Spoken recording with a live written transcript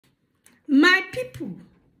My people,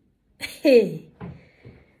 hey,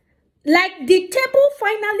 like the table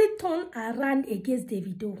finally turned around against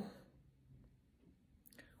Davido.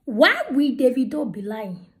 Why will Davido be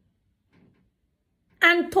lying?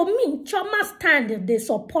 And to me, Choma stand, they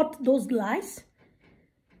support those lies.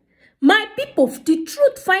 My people, the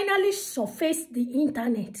truth finally surfaced the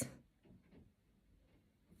internet.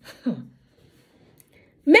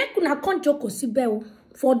 Make una con joko sibeo.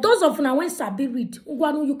 For those of una when sabi read,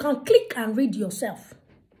 you can click and read yourself.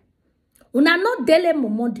 Una not Dele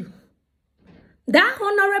Momodu. That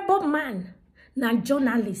honorable man, na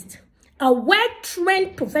journalist, a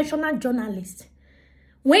well-trained professional journalist,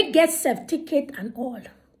 when get certificate and all.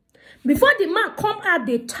 Before the man come out,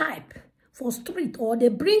 they type for street or they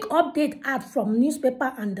bring update out from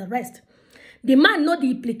newspaper and the rest. The man know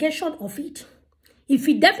the implication of it. If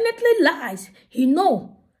he definitely lies, he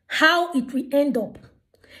know how it will end up.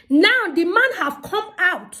 Now the man have come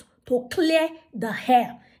out to clear the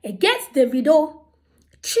hair against Davido,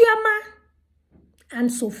 Chioma,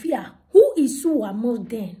 and Sophia. Who is who among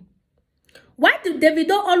them? Why do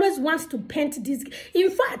Davido always wants to paint this? In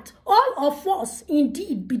fact, all of us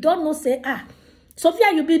indeed we don't know say,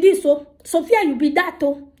 Sophia, you be this, oh, Sophia, you be that,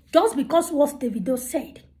 oh, just because what Davido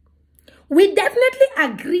said. We definitely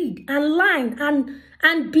agreed and lied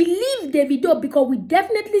and believe Davido because we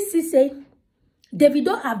definitely see say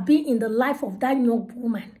Davido have been in the life of that young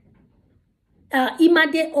woman,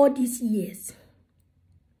 Imade, all these years.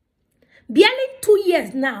 Barely 2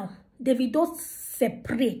 years now, Davido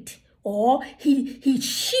separate or he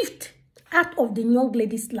shift out of the young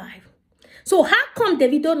lady's life. So how come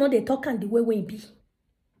Davido know they talk and the way we be?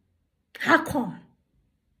 How come?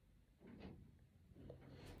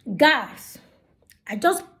 Guys,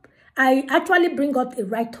 I actually bring up a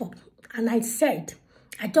write-up and I said,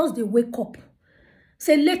 I just dey wake up.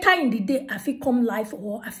 Say later in the day, I feel come live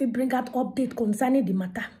or I feel bring out update concerning the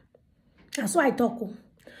matter. That's why I talk.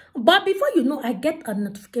 But before you know, I get a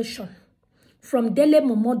notification from Dele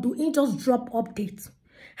Momodu. He just drop updates.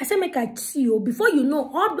 I say, make I see you. Before you know,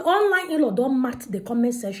 all the online ilo don't match the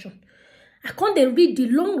comment section. I can't read the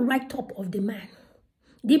long write-up of the man.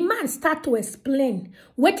 The man start to explain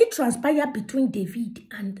what it transpired between David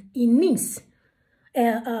and his niece,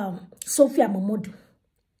 Sophia Momodu.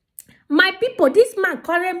 My people, this man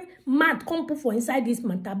current mad come put for inside this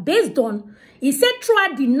matter based on, he said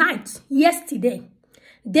throughout the night yesterday,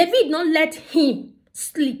 David not let him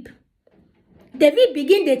sleep. David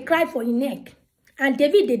begin to cry for his neck. And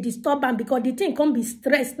David they disturb him because the thing can't be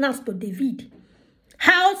stressed now to David.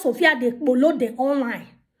 How Sophia they follow the online.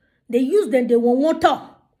 They use them, they want water.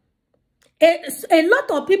 A lot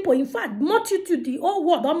of people, in fact, multitude, the whole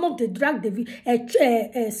world almost they drag David,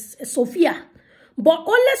 Sophia. But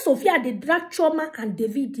only Sophia they drag Choma and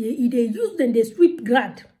David. They use them, they sweep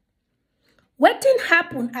ground. What thing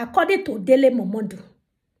happened according to Dele Momodu?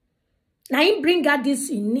 Now he bring out this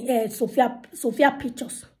in Sophia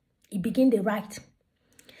pictures. He begin to write.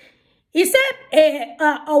 He said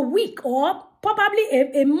a week or probably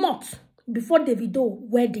a month before Davido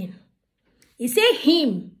wedding. He said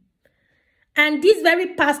him and this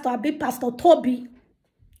very pastor, Pastor Toby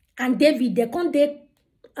and David, they come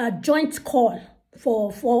a joint call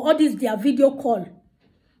for all this their video call.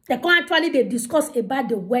 They come actually they discuss about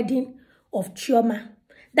the wedding of Chioma.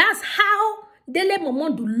 That's how Dele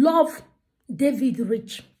Momodu love David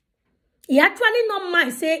Rich. He actually not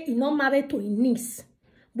mind say he not married to his niece,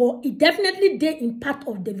 but he definitely did in part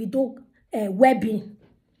of Davido wedding.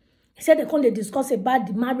 He said they can't discuss about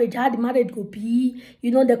the marriage, how the marriage go be.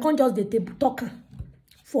 You know, they can't just the table talker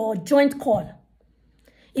for joint call.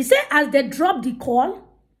 He said as they drop the call,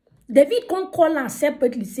 David can't call and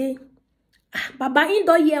separately say, Baba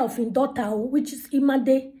indoor year of in daughter, which is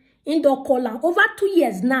Imade, indoor call and over 2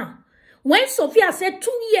 years now. When Sophia said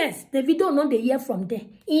 2 years, Davido know the year from there.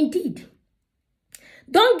 Indeed.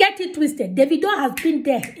 Don't get it twisted. Davido has been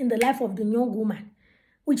there in the life of the young woman,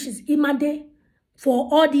 which is Imade, for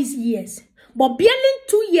all these years. But barely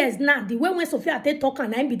 2 years now, the way when Sophia they talk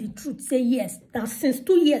and I be the truth, say yes. Now since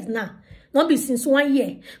 2 years now, not be since 1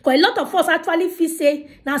 year. Because a lot of us actually feel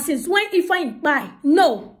say, now since when if I buy,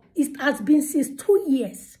 no, it has been since 2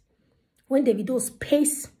 years. When Davido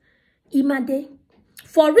space Imade.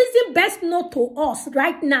 For reason best known to us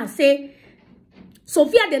right now, say,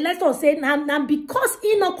 Sophia the let us say, now because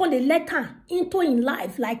he not going to let her into in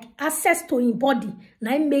life, like access to his body,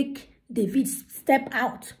 now make David step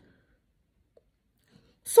out.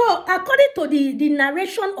 So, according to the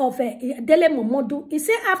narration of Dele Momodu, he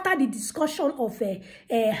said after the discussion of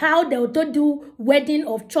how they will do wedding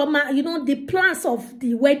of Choma, you know, the plans of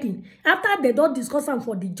the wedding, after they don't discuss them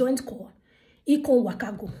for the joint call, he can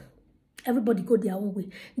wakago. Everybody go their own way.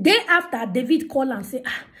 Day after, David call and say,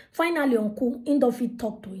 finally, uncle, in the fit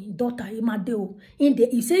talk to his daughter, Imadeo.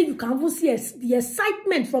 He say you can even see the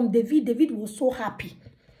excitement from David. David was so happy.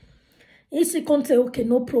 He can say, okay,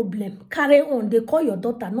 no problem. Carry on. They call your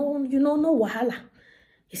daughter. No, no wahala.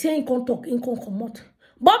 He say, he can talk, he can come out.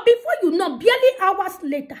 But before you know, barely hours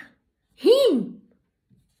later, him,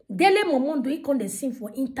 Dele Momondo, he can sing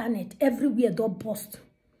for internet. Everywhere, don't bust.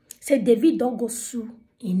 Say, David, don't go sue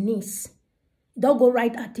in Nice. Don't go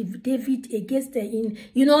write affidavit against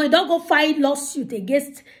don't go file lawsuit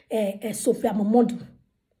against Sophia Momondo.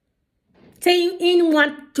 Saying in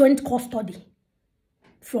one joint custody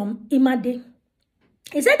from Imade.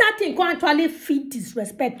 He said that thing can actually feed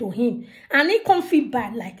disrespect to him. And he can't feel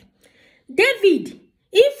bad. Like, David,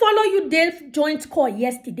 he follow you their joint call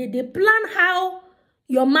yesterday. They plan how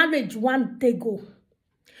your marriage one day go.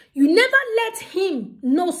 You never let him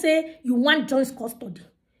know, say, you want joint custody.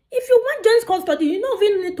 If you want joint custody, you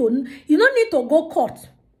don't need to go court.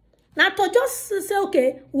 Now to just say,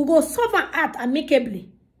 okay, we'll go solve an act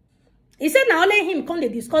amicably. He said now let him come to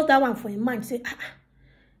discuss that one for him mind. Say,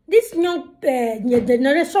 this young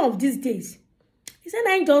generation of these days. He said,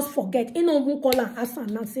 I just forget. He no even call and ask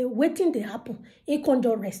and say, waiting they happen. He can't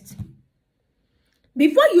just rest.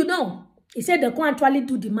 Before you know, he said they can't actually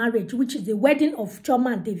do the marriage, which is the wedding of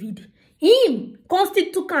Choma and David. Him,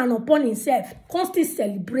 constant took an upon himself, constant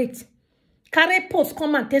celebrate. Carry post,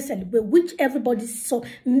 come and celebrate, which everybody saw.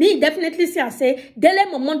 Me definitely say, Dele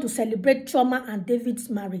Momon to celebrate Choma and David's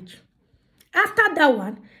marriage. After that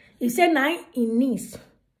one, he said, now in Nice,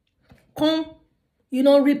 come,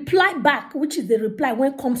 reply back, which is the reply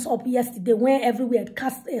when comes up yesterday, when everywhere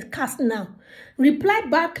cast now. Reply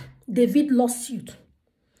back, David lawsuit.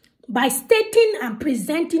 By stating and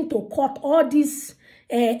presenting to court all this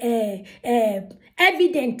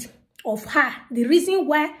evidence of her, the reason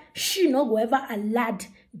why she no go ever allowed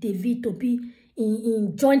David to be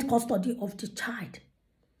in joint custody of the child.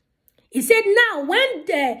 He said now when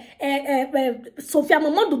Sophia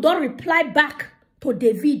Momondo don't reply back to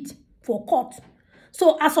David for court.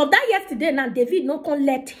 So as of that yesterday now, David no can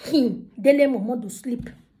let him, Dele Momondo, sleep.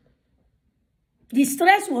 The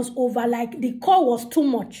stress was over, like the call was too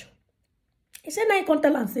much. He said, now I can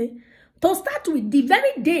tell and say, to start with, the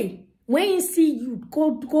very day when you see you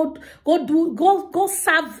go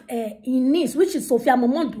serve in Nice, which is Sophia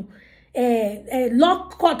Momondo, law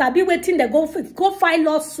court, I'll be waiting there, go file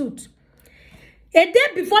lawsuit. A day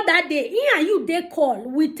before that day, he and you they call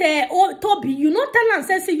with Toby, you not tell and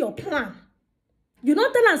say your plan. You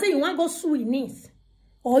not tell and say you want to go sue in Nice,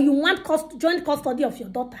 or you want joint custody of your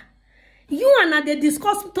daughter. You and her they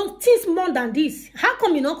discuss things more than this. How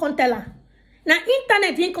come you not can tell her? Now,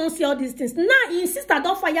 internet, you can't see all these things. Now, you insist I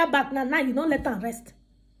don't fire back. Now, you don't let her rest.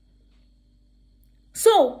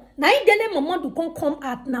 So, now, Dele Momondo can come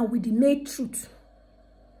out now with the main truth.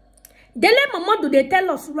 Dele Momondo, they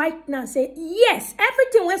tell us right now, say, yes,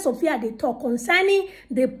 everything when Sophia, they talk concerning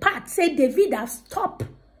the part, say, David has stopped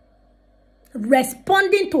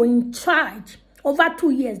responding to in charge over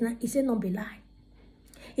 2 years now. He said, no be lie.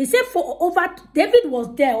 He said David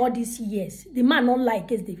was there all these years. The man not like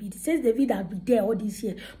David. He says David has been there all these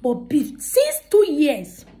years. But since 2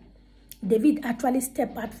 years, David actually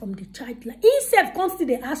stepped out from the child line. He himself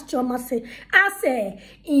constantly asked Choma, say,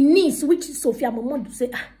 in Nice, which is Sophia Momondo, say,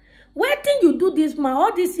 where think you do this, man?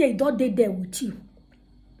 All this year, he don't did there with you.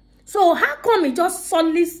 So how come he just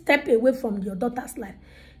suddenly step away from your daughter's life?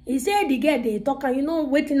 He said the girl they talk,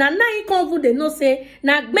 waiting. And now he come, they know, say,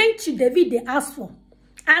 now bench David they ask for.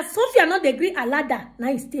 As Sophia not agree Alada,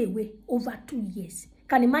 now he stay away over 2 years.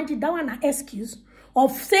 Can you imagine that one an excuse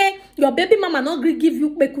of say your baby mama not agree give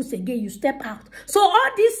you bekus again, you step out. So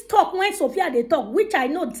all this talk when Sophia they talk, which I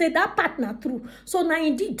know say that part not true. So now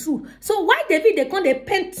indeed true. So why David they come they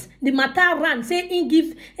paint the matter run, say he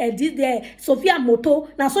give Sophia moto,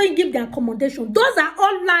 now so he give the accommodation. Those are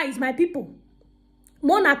all lies, my people.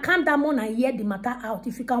 Mona calm down, Mona hear the matter out.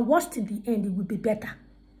 If you can watch till the end, it will be better.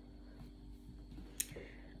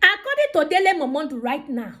 According to Dele Momondo right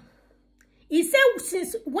now, he said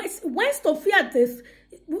since when Sophia,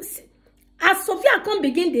 as Sophia come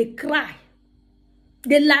begin they cry,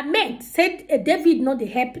 they lament, said David not they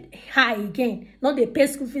help her again, not they pay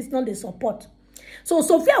school fees, not they support. So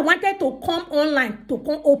Sophia wanted to come online to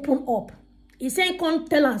come open up. He said come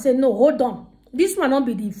tell and say no, hold on, this will not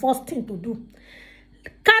be the first thing to do.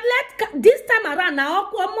 This time around now,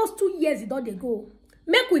 almost 2 years don't they go.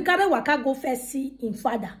 Make we carry waka go first see in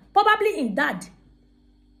father. Probably in dad.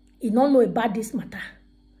 He don't know about this matter.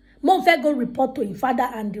 More fair go report to in father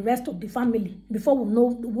and the rest of the family before we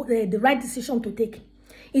know the right decision to take.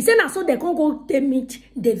 He said, now so they can go they meet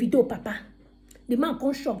Davido papa. The man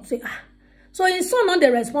come shocked, say, ah. So his son not they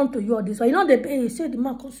respond to you or this. So you know they pay, he said the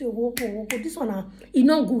man come say, oh, this one is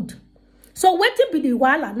not good. So waiting be the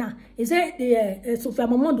wala now. He said the Sophia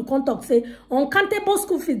Mama do contact say uncountable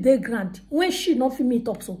school fees they grant when she not fit meet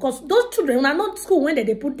up so because those children are not school when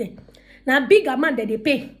they put them. Now big amount that they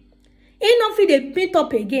pay. He not fit they meet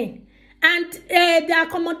up again. And the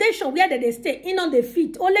accommodation where they stay, in on the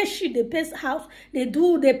feet, only she they pay house, they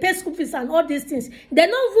pay school fees and all these things. They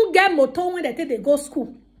don't even get motor when they go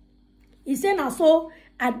school. He said now so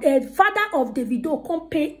the father of Davido come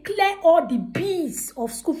clear all the bills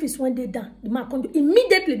of school fees when they done. The man come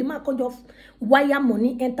immediately the man come just wire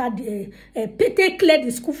money enter the pay clear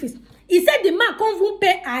the school fees. He said the man come even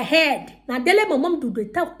pay ahead. Now dele my mom do the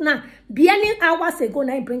talk now. Barely hours ago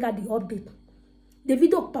now he bring her the update.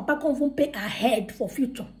 Davido papa come even pay ahead for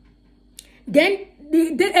future. Then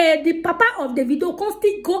the papa of Davido come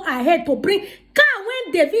still go ahead to bring car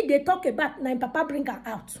when David they talk about now papa bring her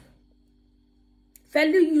out.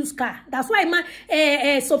 Fellow use car. That's why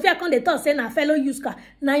man Sophia come they talk say na fellow use car.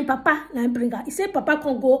 Now papa now bring her. He say papa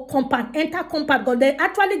can go compound, enter compound. Because they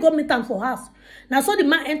actually go meet am for house. Now so the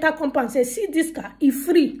man enter compound say see this car, it's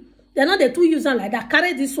free. They're not the two using like that.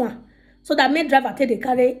 Carry this one. So that main driver take they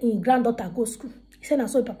carry in granddaughter go school. He said,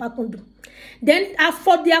 that's what papa can do. Then, as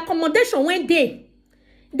for the accommodation, when they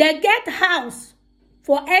get house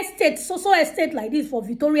for estate, so estate like this for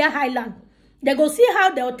Victoria Highland, they go see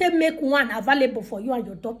how they will make one available for you and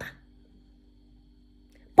your daughter.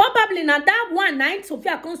 Probably now that one night,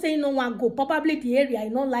 Sophia can't say no one go. Probably the area,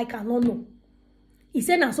 you don't like and don't know. He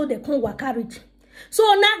said, now so they can't work carriage. So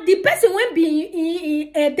now the person when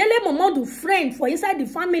be Dele Momodu friend for inside the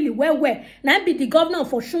family where now be the governor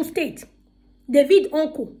for Osun State. David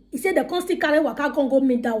uncle, he said the constant carry waka can go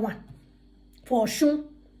meet that one for Osun.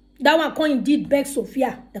 That one can indeed beg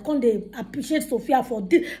Sophia. They appreciate Sophia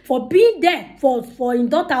for being there for his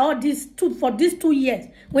daughter all these 2 years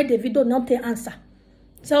when David don't not take answer.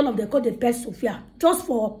 So all of them call the best Sophia just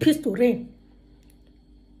for peace to reign.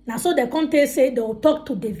 Now so the country say they will talk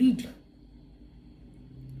to David.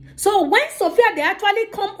 So when Sophia they actually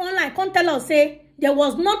come online, come tell us say there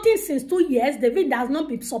was nothing since 2 years. David has not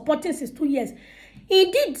been supporting since 2 years.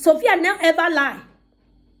 Indeed, Sophia never ever lie.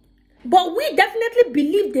 But we definitely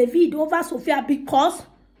believe David over Sophia because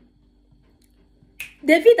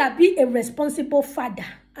David has been a responsible father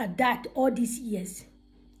at that all these years.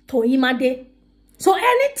 To Imade. So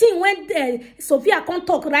anything when Sophia can't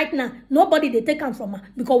talk right now, nobody they take him from her.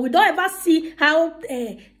 Because we don't ever see how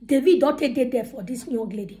David daughter did there for this young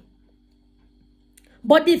lady.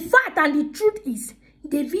 But the fact and the truth is,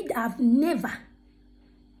 David have never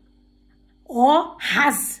or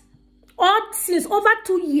has, or since over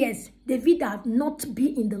 2 years, David have not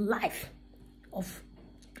been in the life of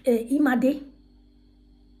Imade.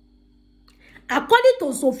 According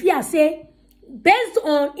to Sophia, say, based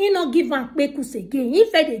on he not give her Pekus again,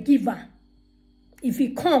 if they give her, if he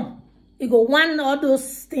come, he go one all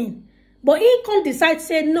those things. But he can't decide,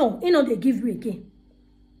 say no, he not they give you again.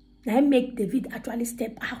 Now make David actually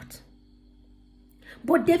step out.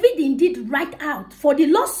 But David indeed right out for the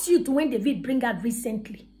lawsuit when David bring out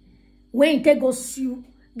recently. When he go sue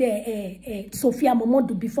the Sophia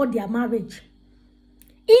Momodu before their marriage.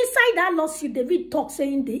 Inside that lawsuit, David talk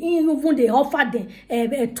saying even they offered them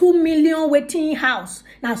a 2 million waiting house.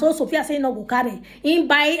 Now so Sophia saying no go carry. In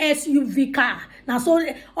buy SUV car. Now so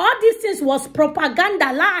all these things was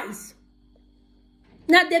propaganda lies.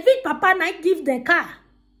 Now David papa now give the car.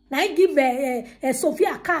 Now give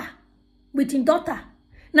Sophia a car with his daughter.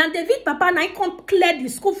 Now David papa now come clear the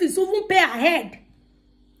school fees, even pay ahead.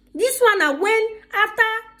 This one now when after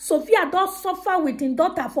Sophia does suffer with his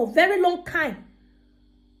daughter for very long time.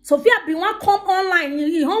 Sophia be one come online,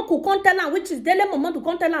 he could come tell her, which is Dele Mama to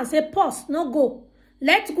come tell her and say, pause, no go.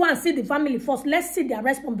 Let's go and see the family first. Let's see their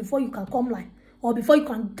response before you can come line or before you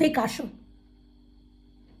can take action.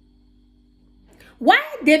 Why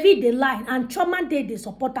David they lie and Choma they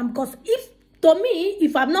support them? Because if to me,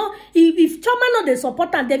 if Choma not they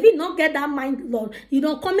support them, David not get that mind, Lord. You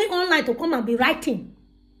don't coming online to come and be writing.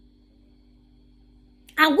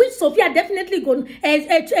 And which Sophia definitely go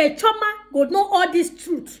Choma go know all this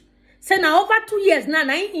truth. Say now over 2 years now,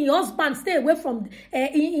 your husband stay away from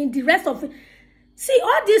in the rest of it. See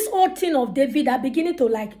all this old thing of David are beginning to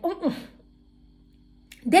like.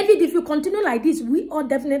 David, if you continue like this, we all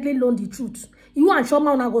definitely learn the truth. You and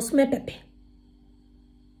Choma will go smell pepper.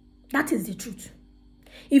 That is the truth.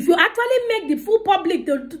 If you actually make the full public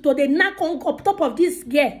to the knock on top of this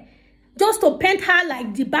girl, just to paint her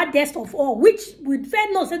like the baddest of all, which with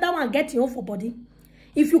fair no say that one get you for body.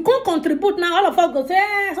 If you can't contribute now, all of us go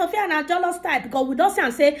say, Sophia na jealous type, because we don't say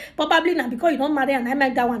and say probably now because you don't marry and I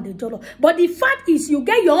make that one the jealous. But the fact is, you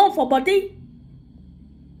get your own for body.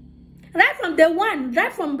 Right from the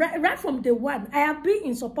one, I have been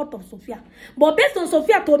in support of Sophia. But based on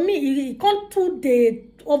Sophia, to me, he can't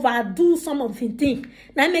overdo some of the things.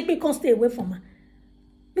 Now make me can't stay away from her.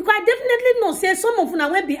 Because I definitely know say some of una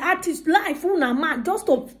will be artists life, una man, just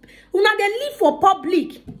to una they live for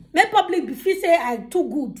public. Make public be feel say I'm too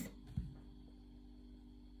good.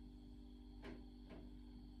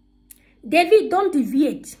 David, don't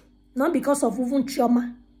deviate. Not because of even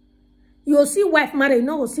trauma. You'll see wife marry, you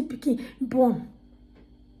know, you'll see picking born.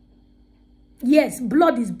 Yes,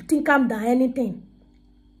 blood is thicker than anything.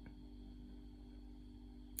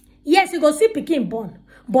 Yes, you go see picking born.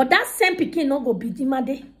 But that same picking not go be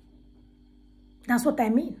Dimade. That's what I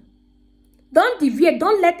mean. Don't deviate.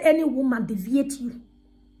 Don't let any woman deviate you.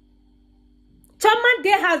 Choma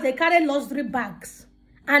they has they carry luxury bags.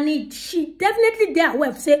 And she definitely there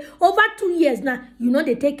will say over 2 years now, you know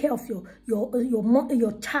they take care of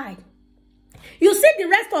your child. You see the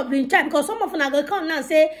rest of the child, because some of them are going to come now and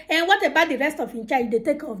say, and what about the rest of the child? They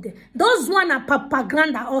take care of them. Those one are Papa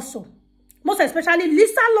Granda also. Most especially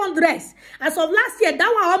Lisa Londres. As of last year,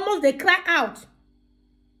 that one almost they cry out.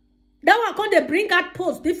 That one come they bring out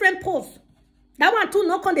posts, different posts. That one too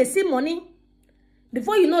not come they see money.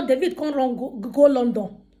 Before you know, David can't run go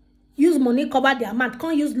London. Use money cover the amount.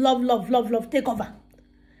 Can't use love take over.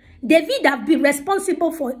 David have been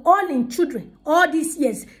responsible for all in children all these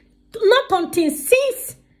years. Not until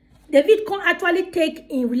since David can actually take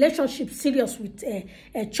in relationship serious with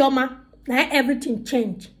Choma. Now everything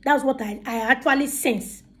changed. That's what I actually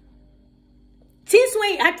sense. Since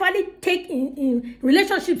when you actually take in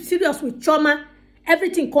relationship serious with Choma,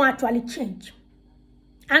 everything can actually change.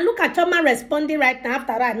 And look at Choma responding right now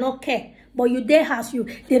after I no care. But you there has you.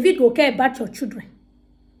 David will care about your children.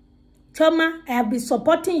 Choma, I have been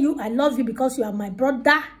supporting you. I love you because you are my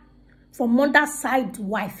brother from mother's side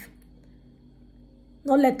wife.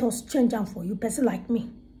 Not let us change them for you, person like me.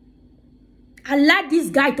 I like this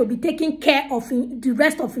guy to be taking care of the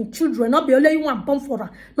rest of his children. Not be only you one born for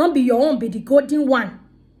her. Not be your own, be the golden one.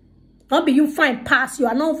 Not be you find pass. You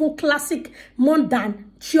are not even classic, more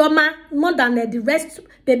than Chioma, more than the rest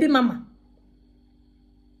baby mama.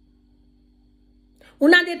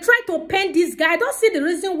 Una they try to paint this guy. I don't see the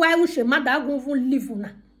reason why Ushema that won't even leave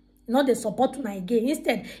una. Not the support una again.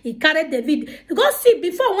 Instead, he carried David. Go see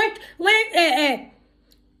before when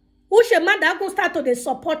Ushema that go start to the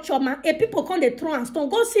support Choma. People come they throw and stone.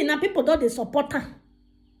 Go see now people don't they support her.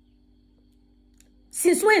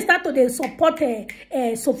 Since when start to the support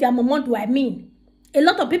Sophia Momodu, I mean, a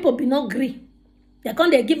lot of people be not agree. They come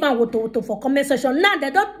they give her woto for conversation. Now they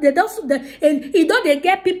don't they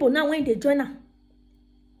get people now when they join her.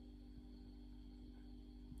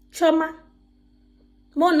 Choma,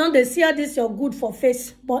 more not they see how this you're good for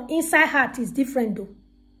face, but inside heart is different though.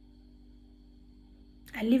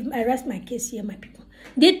 I rest my case here, my people.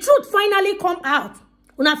 The truth finally come out.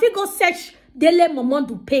 When I go search Dele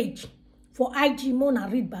Momodu page for IG, Mona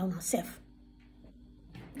read by yourself.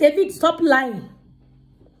 David, stop lying.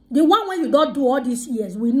 The one when you don't do all these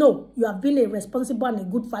years, we know you have been a responsible and a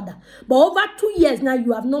good father. But over 2 years now,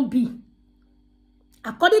 you have not been.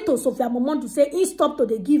 According to Sophia Momodu, say he stop to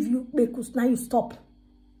they give you because now you stop.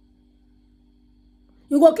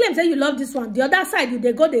 You go claim say you love this one. The other side, you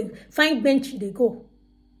they go they find bench, they go.